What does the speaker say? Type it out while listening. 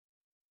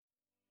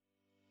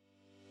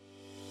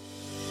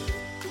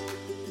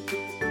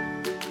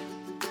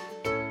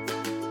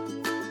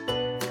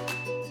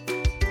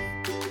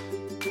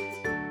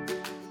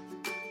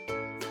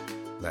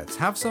let's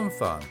have some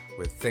fun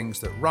with things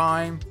that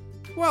rhyme.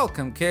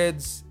 Welcome,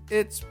 kids.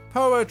 It's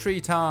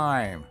poetry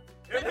time.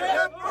 Hip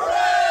hip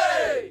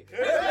hooray! Hip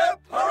hip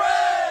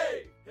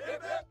hooray!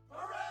 Hip hip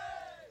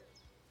hooray!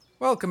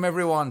 Welcome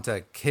everyone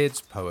to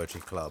Kids Poetry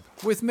Club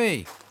with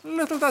me,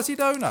 Little Dazzy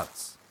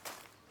Donuts.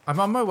 I'm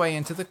on my way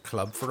into the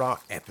club for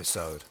our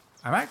episode.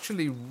 I'm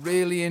actually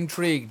really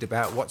intrigued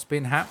about what's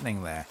been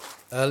happening there.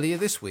 Earlier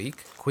this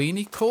week,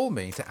 Queenie called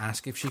me to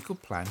ask if she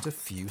could plant a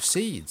few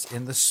seeds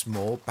in the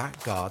small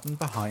back garden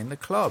behind the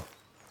club.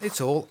 It's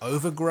all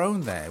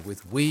overgrown there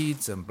with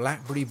weeds and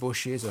blackberry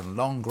bushes and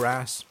long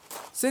grass.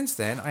 Since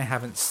then, I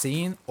haven't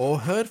seen or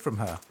heard from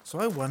her, so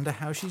I wonder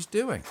how she's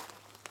doing.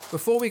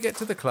 Before we get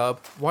to the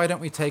club, why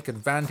don't we take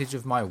advantage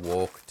of my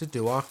walk to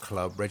do our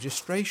club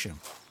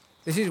registration?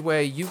 This is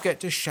where you get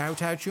to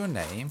shout out your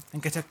name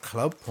and get a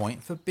club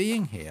point for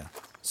being here.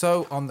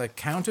 So on the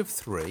count of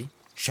 3,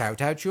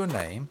 shout out your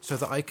name so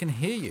that I can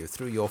hear you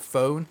through your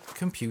phone,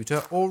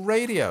 computer or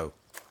radio.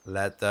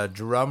 Let the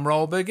drum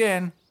roll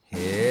begin.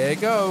 Here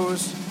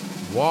goes.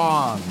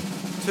 1,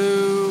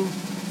 2,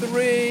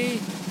 3.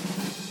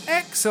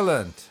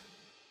 Excellent.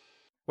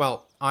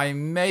 Well, I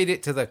made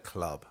it to the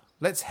club.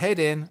 Let's head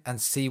in and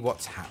see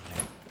what's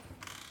happening.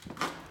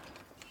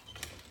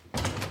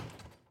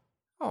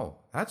 Oh,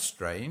 that's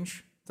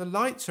strange. The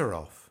lights are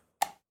off.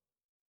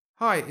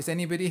 Hi, is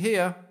anybody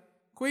here?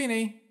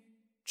 Queenie?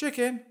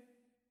 Chicken?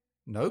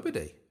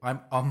 Nobody. I'm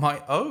on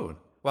my own.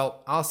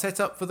 Well, I'll set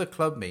up for the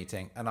club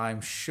meeting and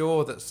I'm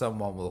sure that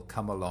someone will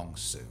come along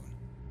soon.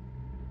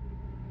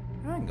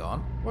 Hang on,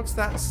 what's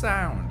that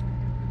sound?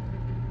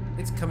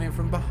 It's coming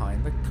from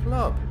behind the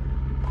club.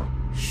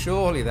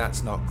 Surely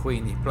that's not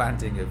Queenie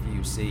planting a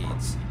few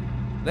seeds.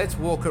 Let's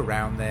walk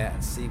around there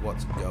and see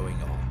what's going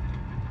on.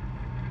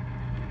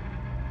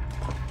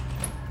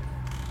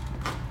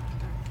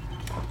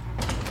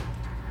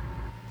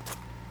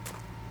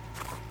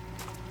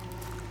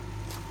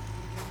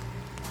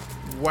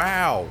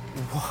 Wow,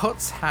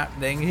 what's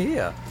happening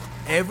here?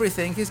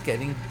 Everything is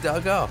getting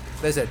dug up.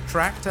 There's a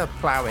tractor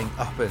ploughing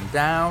up and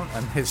down,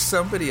 and there's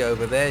somebody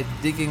over there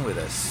digging with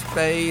a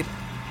spade.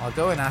 I'll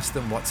go and ask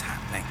them what's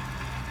happening.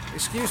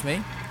 Excuse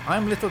me,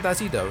 I'm Little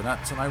Dazzy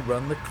Donuts and I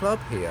run the club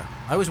here.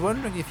 I was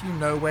wondering if you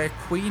know where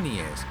Queenie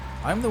is.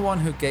 I'm the one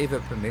who gave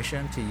her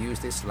permission to use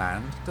this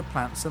land to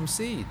plant some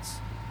seeds.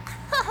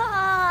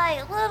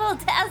 Hi, Little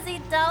Dazzy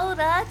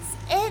Donuts.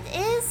 It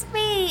is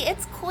me.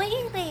 It's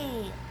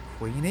Queenie.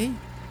 Queenie?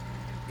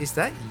 Is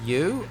that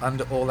you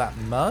under all that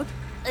mud?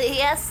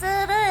 Yes,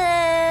 it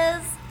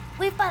is.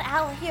 We've been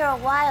out here a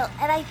while,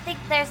 and I think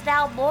there's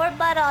now more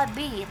mud on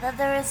me than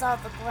there is on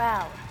the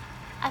ground.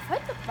 I've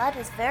heard the mud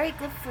is very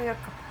good for your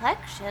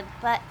complexion,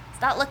 but it's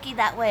not looking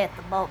that way at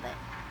the moment.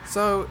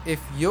 So, if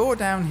you're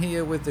down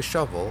here with the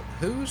shovel,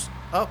 who's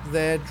up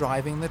there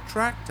driving the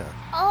tractor?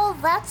 Oh,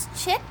 that's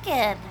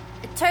Chicken.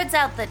 It turns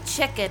out that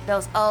Chicken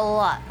knows a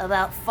lot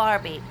about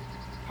farming.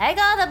 Hang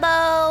on a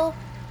mo.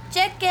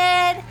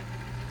 Chicken!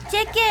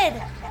 Chicken!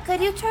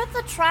 Could you turn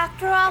the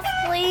tractor off,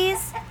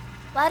 please?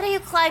 Why don't you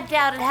climb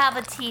down and have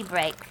a tea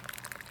break?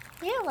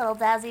 Here, Little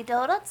Dazzy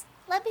Donuts.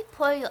 Let me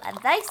pour you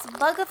a nice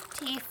mug of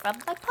tea from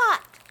my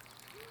pot.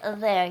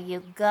 There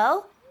you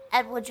go.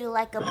 And would you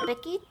like a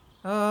bicky?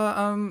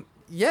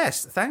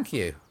 Yes, thank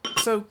you.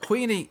 So,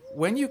 Queenie,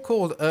 when you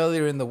called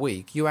earlier in the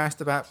week, you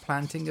asked about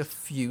planting a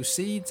few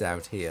seeds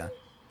out here.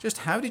 Just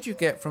how did you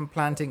get from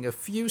planting a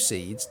few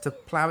seeds to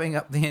ploughing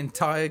up the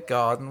entire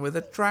garden with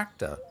a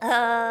tractor?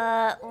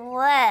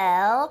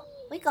 Well,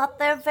 we got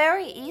there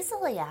very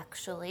easily,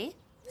 actually.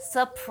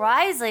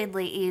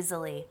 Surprisingly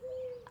easily.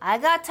 I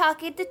got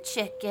talking to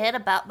Chicken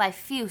about my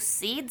few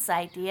seeds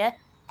idea,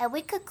 and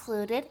we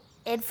concluded,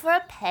 in for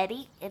a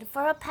penny, in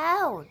for a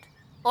pound.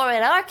 Or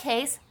in our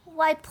case,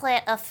 why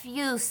plant a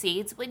few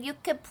seeds when you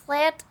can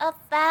plant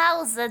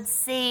 1,000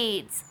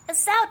 seeds? It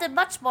sounded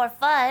much more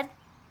fun.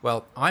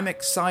 Well, I'm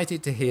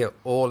excited to hear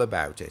all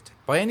about it.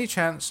 By any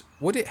chance,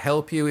 would it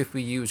help you if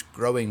we use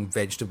growing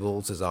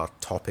vegetables as our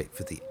topic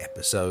for the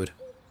episode?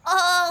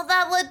 Oh,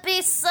 that would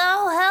be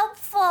so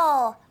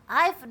helpful.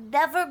 I've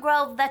never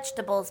grown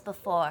vegetables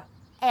before.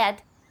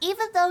 And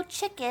even though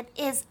Chicken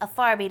is a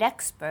farming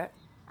expert,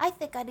 I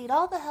think I need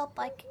all the help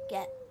I can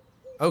get.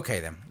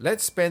 Okay then,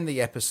 let's spend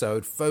the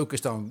episode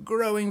focused on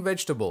growing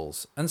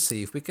vegetables and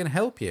see if we can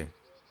help you.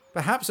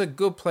 Perhaps a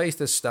good place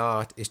to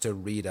start is to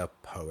read a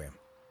poem.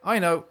 I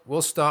know,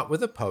 we'll start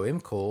with a poem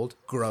called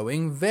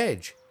Growing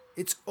Veg.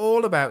 It's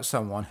all about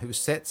someone who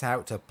sets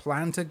out to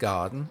plant a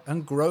garden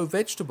and grow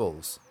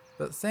vegetables,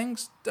 but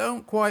things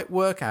don't quite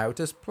work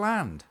out as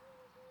planned.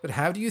 But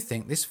how do you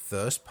think this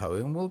first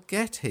poem will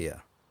get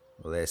here?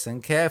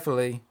 Listen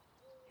carefully.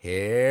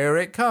 Here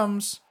it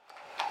comes.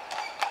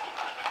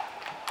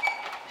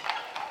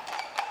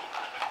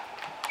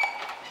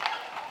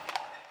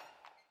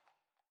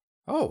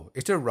 Oh,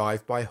 it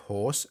arrived by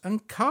horse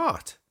and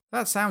cart.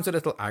 That sounds a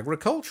little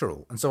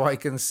agricultural, and so I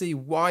can see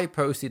why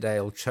Posty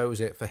Dale chose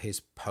it for his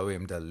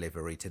poem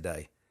delivery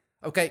today.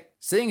 Okay,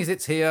 seeing as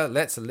it's here,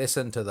 let's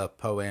listen to the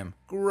poem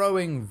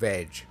Growing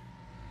Veg.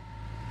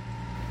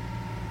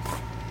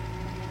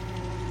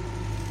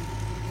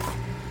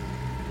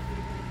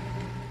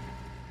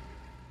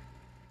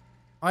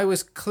 I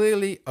was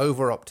clearly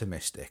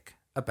over-optimistic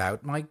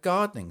about my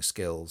gardening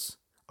skills.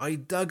 I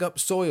dug up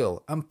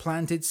soil and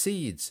planted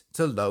seeds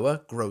to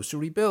lower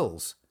grocery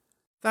bills.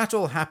 That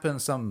all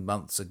happened some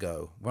months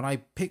ago when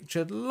I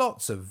pictured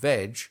lots of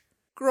veg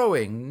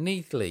growing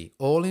neatly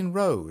all in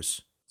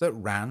rows that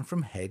ran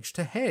from hedge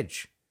to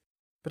hedge.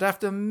 But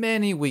after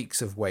many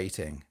weeks of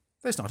waiting,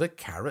 there's not a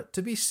carrot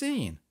to be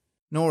seen,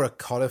 nor a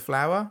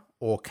cauliflower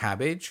or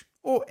cabbage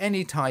or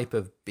any type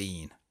of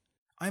bean.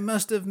 I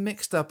must have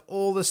mixed up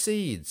all the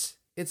seeds.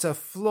 It's a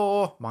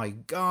flaw my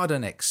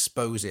garden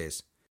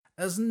exposes,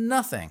 as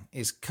nothing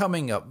is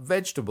coming up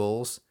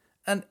vegetables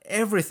and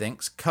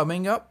everything's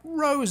coming up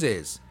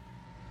roses.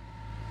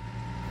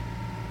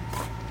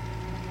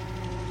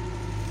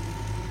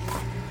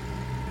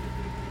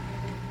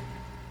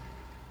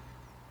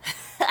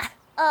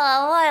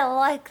 Oh, I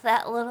like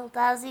that, Little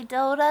Dazzy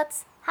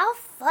Donuts. How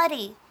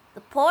funny.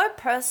 The poor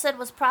person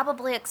was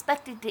probably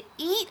expecting to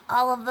eat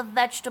all of the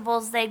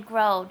vegetables they'd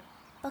grown,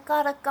 but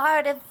got a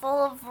garden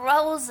full of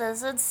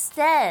roses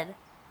instead.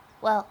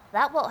 Well,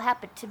 that won't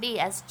happen to me,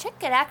 as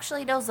Chicken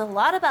actually knows a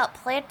lot about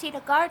planting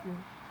a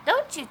garden.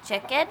 Don't you,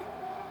 Chicken?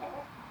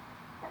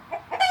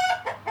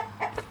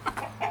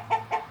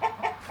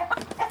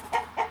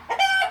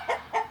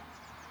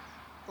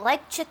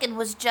 Like Chicken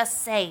was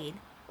just saying,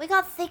 we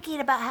got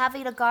thinking about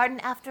having a garden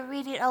after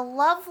reading a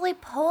lovely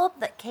poem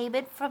that came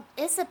in from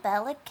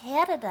Isabel in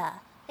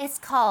Canada. It's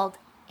called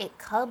It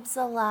Comes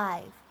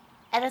Alive,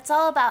 and it's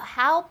all about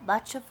how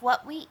much of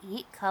what we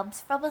eat comes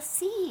from a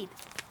seed.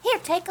 Here,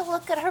 take a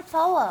look at her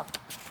poem.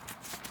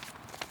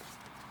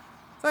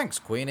 Thanks,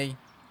 Queenie.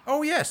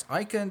 Oh yes,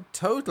 I can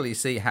totally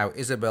see how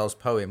Isabel's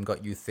poem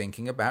got you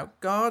thinking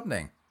about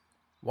gardening.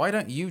 Why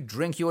don't you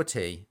drink your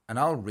tea and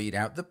I'll read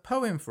out the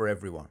poem for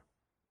everyone.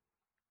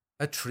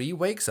 A tree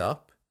wakes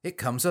up, it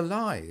comes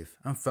alive,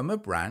 and from a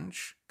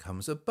branch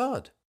comes a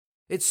bud.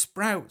 It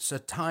sprouts a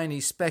tiny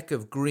speck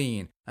of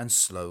green and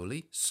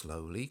slowly,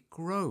 slowly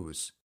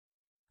grows.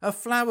 A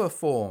flower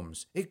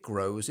forms, it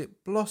grows,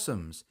 it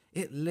blossoms,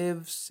 it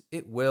lives,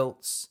 it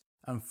wilts,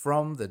 and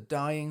from the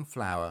dying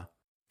flower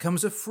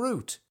comes a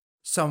fruit.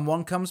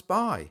 Someone comes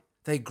by,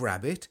 they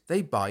grab it,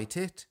 they bite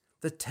it,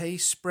 the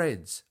taste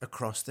spreads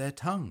across their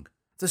tongue.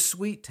 The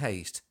sweet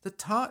taste, the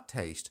tart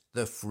taste,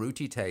 the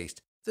fruity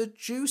taste, the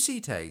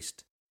juicy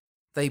taste.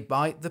 They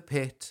bite the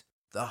pit,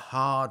 the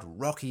hard,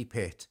 rocky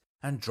pit,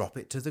 and drop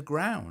it to the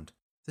ground.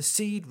 The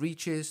seed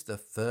reaches the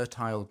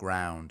fertile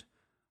ground.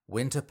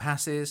 Winter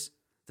passes,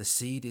 the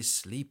seed is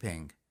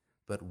sleeping,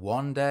 but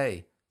one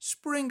day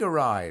spring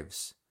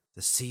arrives.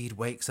 The seed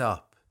wakes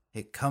up,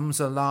 it comes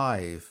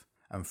alive,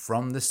 and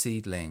from the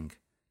seedling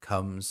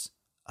comes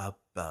a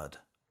bud.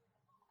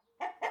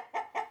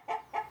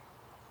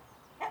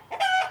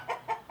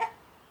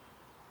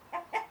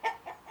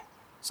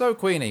 So,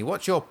 Queenie,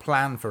 what's your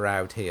plan for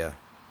out here?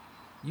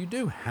 You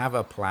do have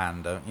a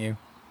plan, don't you?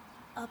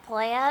 A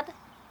plan?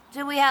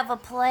 Do we have a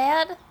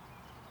plan?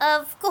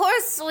 Of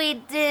course we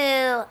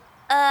do.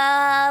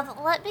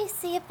 Let me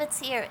see if it's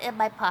here in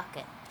my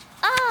pocket.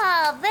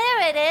 Ah,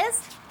 there it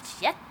is.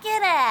 Check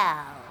it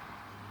out.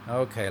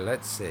 Okay,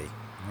 let's see.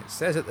 It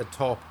says at the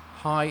top,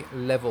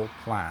 high-level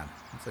plan.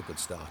 That's a good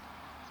start.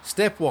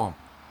 Step 1,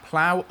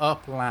 plough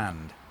up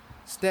land.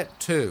 Step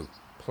 2,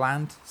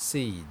 plant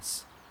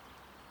seeds.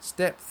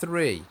 Step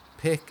 3,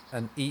 pick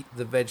and eat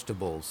the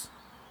vegetables.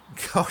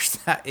 Gosh,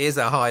 that is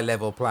a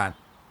high-level plan.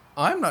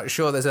 I'm not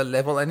sure there's a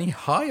level any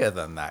higher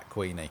than that,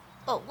 Queenie.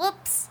 Oh,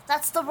 whoops.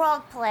 That's the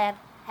wrong plan.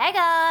 Hang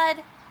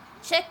on.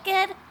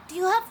 Chicken, do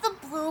you have the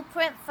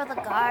blueprint for the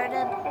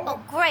garden? Oh,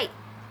 great.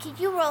 Can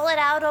you roll it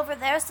out over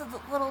there so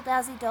that Little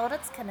Dazzy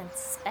Donuts can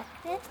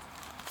inspect it?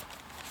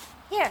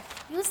 Here,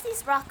 use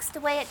these rocks to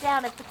weigh it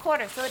down at the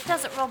corner so it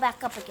doesn't roll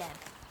back up again.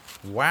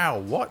 Wow,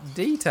 what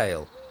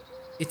detail.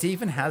 It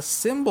even has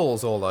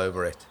symbols all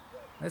over it.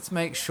 Let's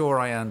make sure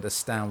I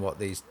understand what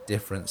these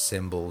different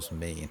symbols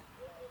mean.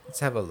 Let's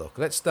have a look.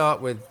 Let's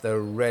start with the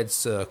red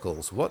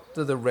circles. What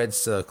do the red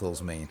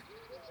circles mean?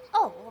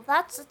 Oh, well,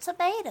 that's a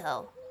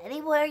tomato.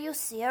 Anywhere you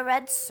see a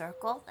red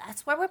circle,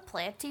 that's where we're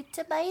planting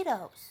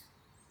tomatoes.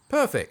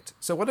 Perfect.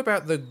 So what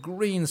about the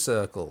green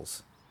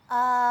circles?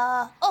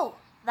 Oh,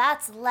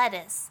 that's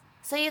lettuce.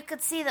 So you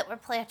could see that we're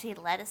planting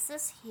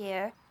lettuces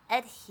here,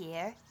 and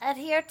here, and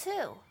here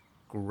too.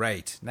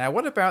 Great. Now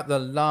what about the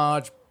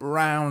large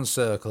brown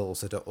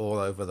circles that are all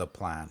over the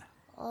plan?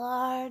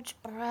 Large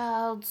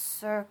brown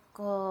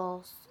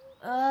circles.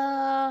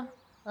 Oh,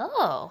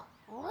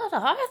 what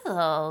are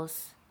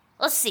those?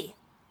 Let's see.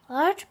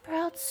 Large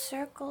brown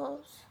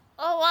circles.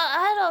 Oh,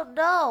 I don't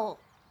know.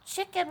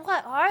 Chicken,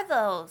 what are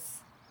those?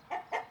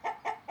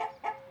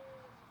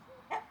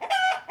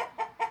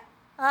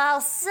 Oh,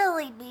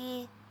 silly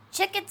me.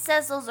 Chicken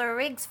says those are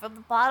rings from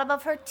the bottom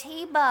of her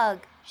tea mug.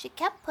 She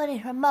kept putting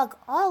her mug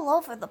all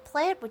over the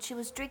plant when she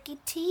was drinking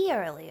tea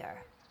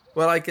earlier.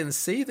 Well, I can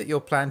see that you're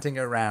planting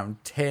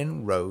around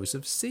 10 rows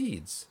of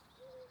seeds.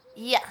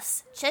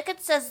 Yes, Chicken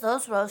says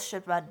those rows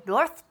should run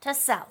north to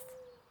south.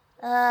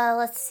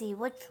 Let's see,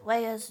 which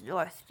way is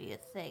north, do you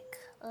think?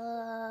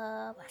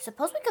 I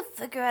suppose we could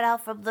figure it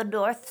out from the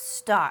North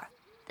Star.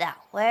 Now,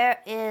 where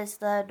is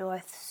the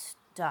North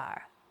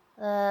Star?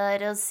 I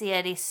don't see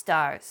any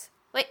stars.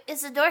 Wait,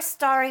 is the North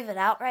Star even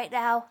out right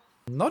now?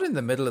 Not in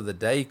the middle of the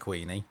day,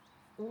 Queenie.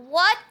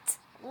 What?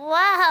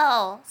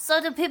 Wow.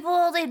 So do people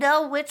only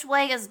know which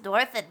way is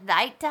north at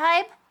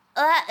nighttime?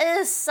 That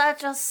is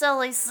such a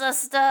silly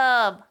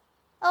system.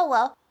 Oh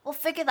well, we'll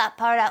figure that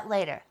part out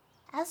later.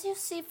 As you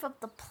see from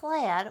the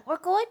plan, we're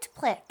going to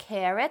plant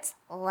carrots,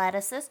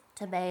 lettuces,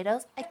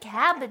 tomatoes, and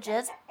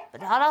cabbages,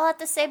 but not all at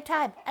the same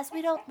time, as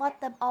we don't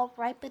want them all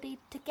ripening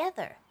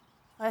together.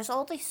 There's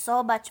only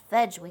so much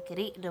veg we could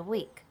eat in a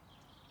week.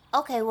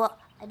 Okay, well,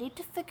 I need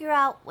to figure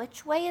out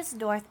which way is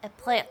north and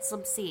plant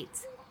some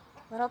seeds.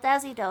 Little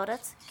Dazzy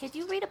Donuts, can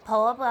you read a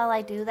poem while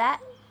I do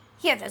that?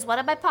 Here, there's one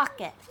in my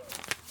pocket.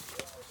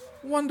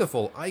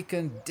 Wonderful, I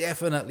can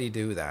definitely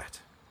do that.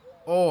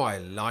 Oh, I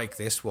like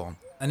this one,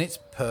 and it's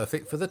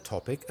perfect for the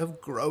topic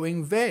of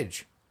growing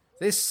veg.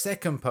 This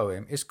second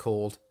poem is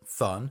called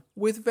Fun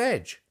with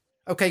Veg.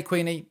 Okay,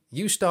 Queenie,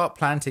 you start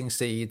planting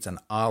seeds and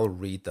I'll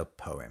read the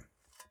poem.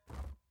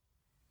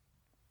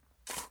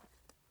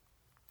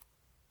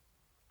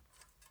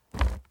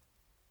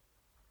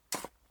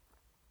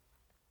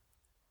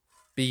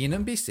 Bean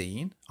and be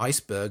seen,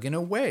 iceberg in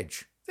a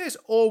wedge. There's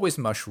always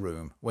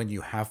mushroom when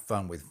you have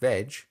fun with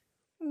veg.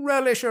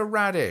 Relish a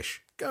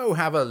radish, go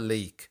have a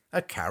leek.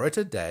 A carrot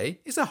a day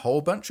is a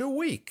whole bunch a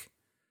week.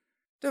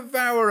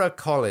 Devour a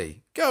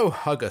collie, go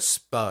hug a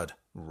spud.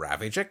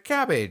 Ravage a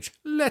cabbage,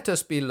 let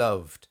us be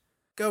loved.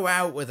 Go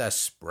out with a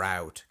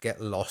sprout, get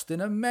lost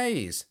in a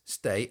maze.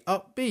 Stay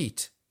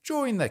upbeat,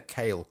 join the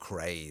kale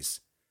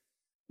craze.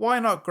 Why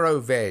not grow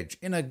veg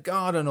in a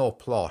garden or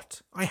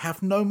plot? I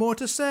have no more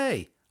to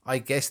say. I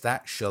guess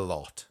that's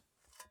shallot.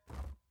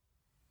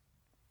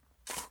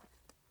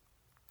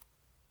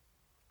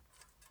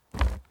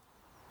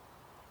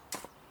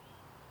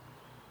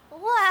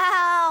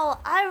 Wow,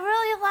 I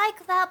really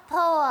like that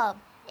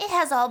poem. It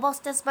has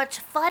almost as much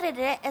fun in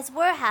it as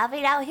we're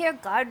having out here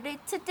gardening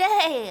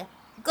today.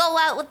 Go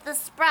out with the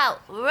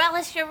sprout,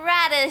 relish your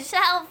radish,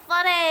 how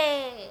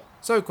funny!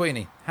 So,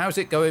 Queenie, how's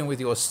it going with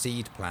your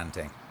seed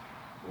planting?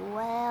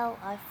 Well,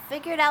 I've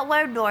figured out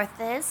where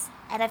north is,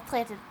 and I've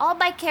planted all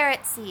my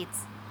carrot seeds,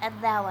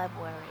 and now I'm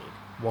worried.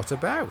 What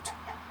about?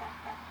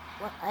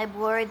 Well, I'm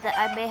worried that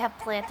I may have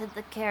planted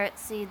the carrot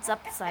seeds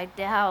upside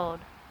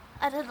down.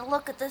 I didn't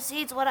look at the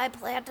seeds when I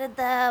planted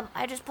them.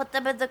 I just put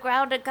them in the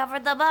ground and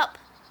covered them up.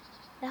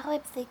 Now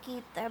I'm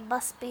thinking there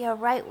must be a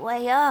right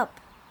way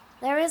up.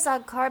 There is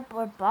on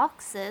cardboard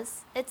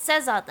boxes. It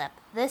says on them,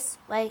 this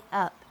way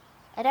up.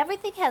 And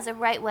everything has a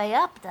right way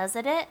up,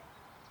 doesn't it?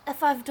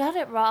 If I've done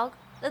it wrong,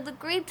 then the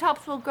green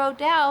tops will grow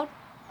down.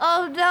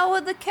 Oh no,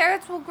 and the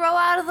carrots will grow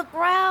out of the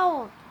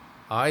ground.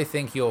 I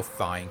think you're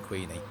fine,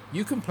 Queenie.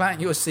 You can plant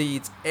your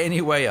seeds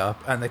any way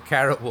up and the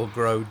carrot will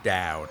grow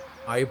down.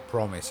 I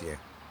promise you.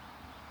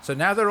 So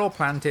now they're all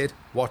planted,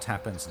 what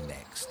happens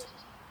next?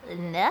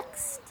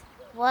 Next?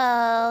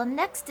 Well,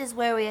 next is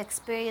where we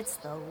experience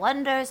the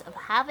wonders of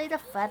having a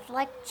friend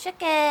like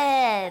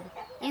chicken.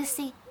 You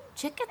see,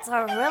 chickens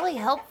are really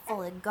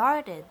helpful in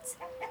gardens.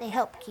 They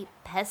help keep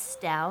pests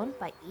down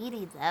by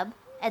eating them,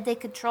 and they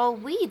control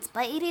weeds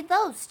by eating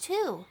those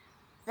too.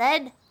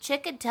 Then,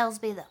 chicken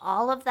tells me that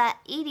all of that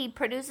eating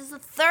produces a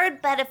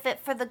third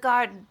benefit for the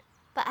garden,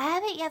 but I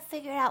haven't yet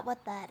figured out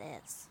what that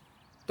is.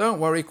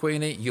 Don't worry,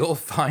 Queenie, you'll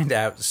find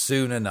out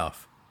soon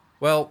enough.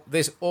 Well,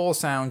 this all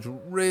sounds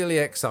really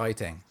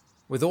exciting.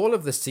 With all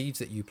of the seeds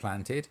that you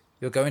planted,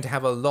 you're going to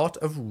have a lot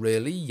of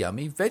really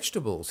yummy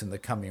vegetables in the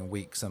coming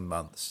weeks and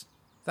months.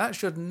 That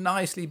should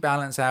nicely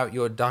balance out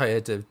your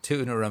diet of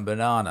tuna and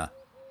banana.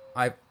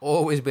 I've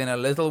always been a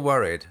little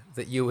worried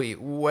that you eat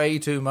way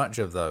too much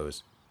of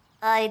those.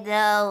 I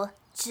know.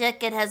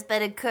 Chicken has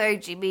been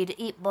encouraging me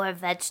to eat more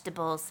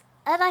vegetables,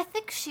 and I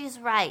think she's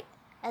right.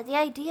 And the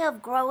idea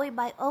of growing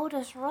my own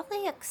is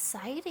really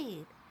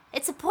exciting.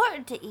 It's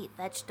important to eat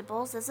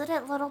vegetables, isn't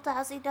it, Little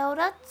Dazzy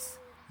Donuts?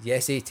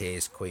 Yes, it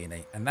is,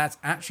 Queenie, and that's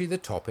actually the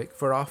topic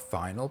for our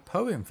final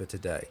poem for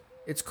today.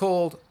 It's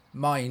called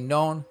My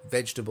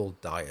Non-Vegetable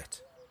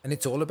Diet, and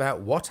it's all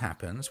about what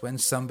happens when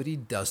somebody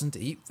doesn't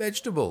eat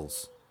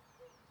vegetables.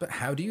 But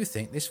how do you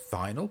think this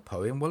final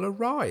poem will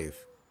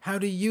arrive? How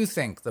do you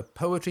think the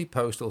Poetry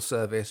Postal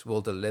Service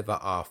will deliver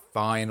our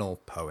final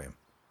poem?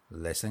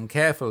 Listen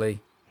carefully.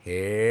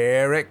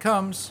 Here it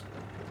comes.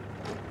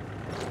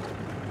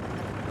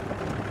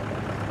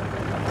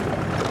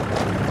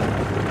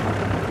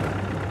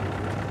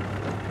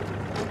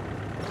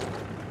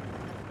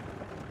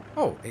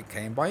 Oh, it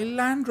came by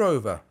Land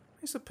Rover.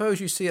 I suppose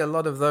you see a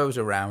lot of those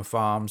around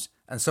farms,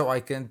 and so I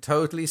can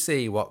totally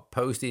see what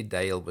Posty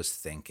Dale was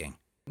thinking.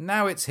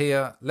 Now it's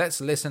here,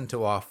 let's listen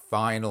to our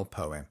final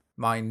poem,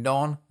 My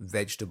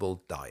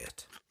Non-Vegetable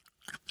Diet.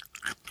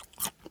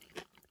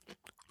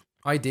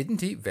 I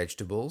didn't eat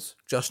vegetables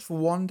just for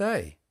one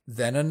day,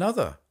 then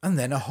another, and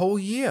then a whole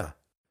year.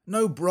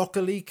 No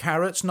broccoli,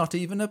 carrots, not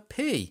even a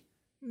pea.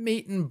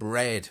 Meat and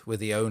bread were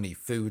the only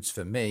foods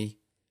for me.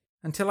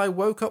 Until I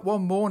woke up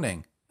one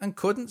morning and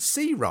couldn't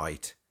see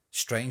right.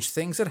 Strange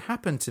things had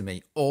happened to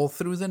me all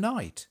through the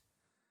night.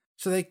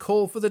 So they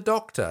called for the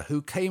doctor,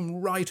 who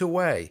came right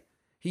away.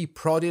 He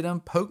prodded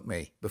and poked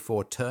me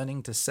before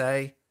turning to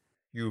say,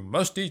 "You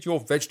must eat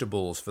your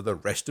vegetables for the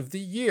rest of the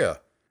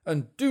year,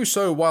 and do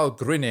so while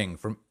grinning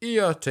from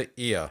ear to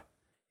ear.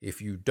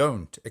 If you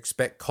don't,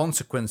 expect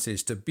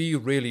consequences to be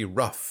really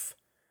rough,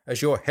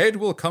 as your head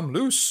will come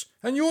loose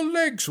and your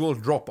legs will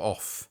drop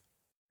off."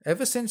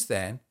 Ever since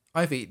then,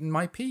 I've eaten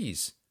my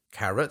peas,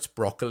 carrots,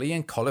 broccoli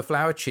and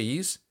cauliflower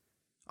cheese.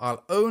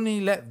 I'll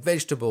only let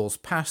vegetables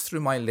pass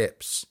through my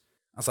lips,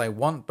 as I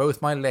want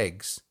both my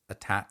legs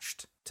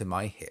attached to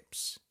my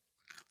hips.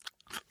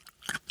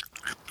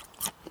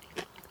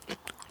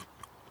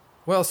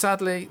 Well,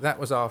 sadly, that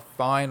was our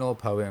final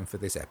poem for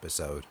this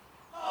episode.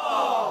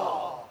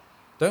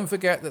 Don't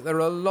forget that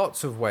there are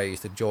lots of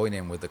ways to join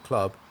in with the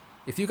club.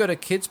 If you go to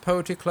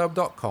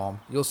kidspoetryclub.com,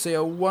 you'll see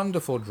a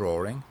wonderful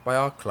drawing by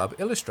our club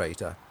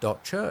illustrator,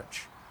 Dot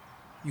Church.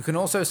 You can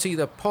also see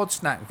the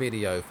Podsnack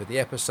video for the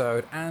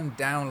episode and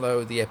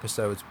download the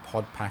episode's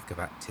pod pack of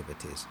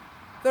activities.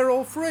 They're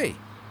all free.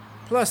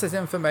 Plus there's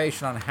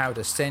information on how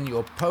to send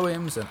your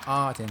poems and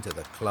art into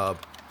the club,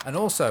 and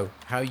also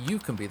how you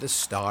can be the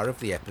star of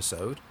the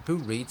episode who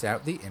reads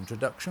out the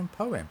introduction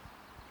poem.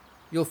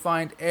 You'll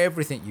find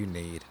everything you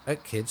need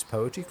at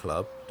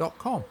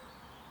kidspoetryclub.com.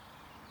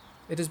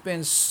 It has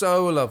been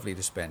so lovely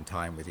to spend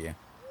time with you.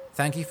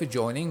 Thank you for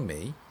joining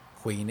me,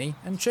 Queenie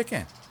and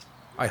Chicken.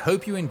 I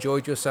hope you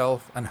enjoyed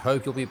yourself and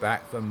hope you'll be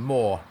back for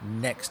more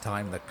next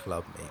time the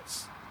club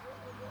meets.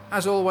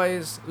 As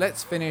always,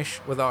 let's finish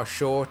with our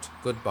short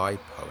goodbye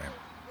poem.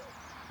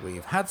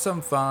 We've had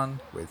some fun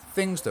with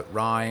things that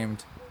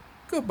rhymed.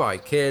 Goodbye,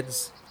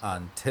 kids,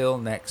 until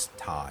next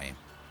time.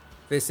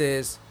 This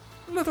is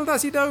Little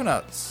Dazzy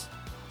Donuts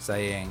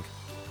saying,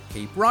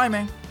 keep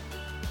rhyming.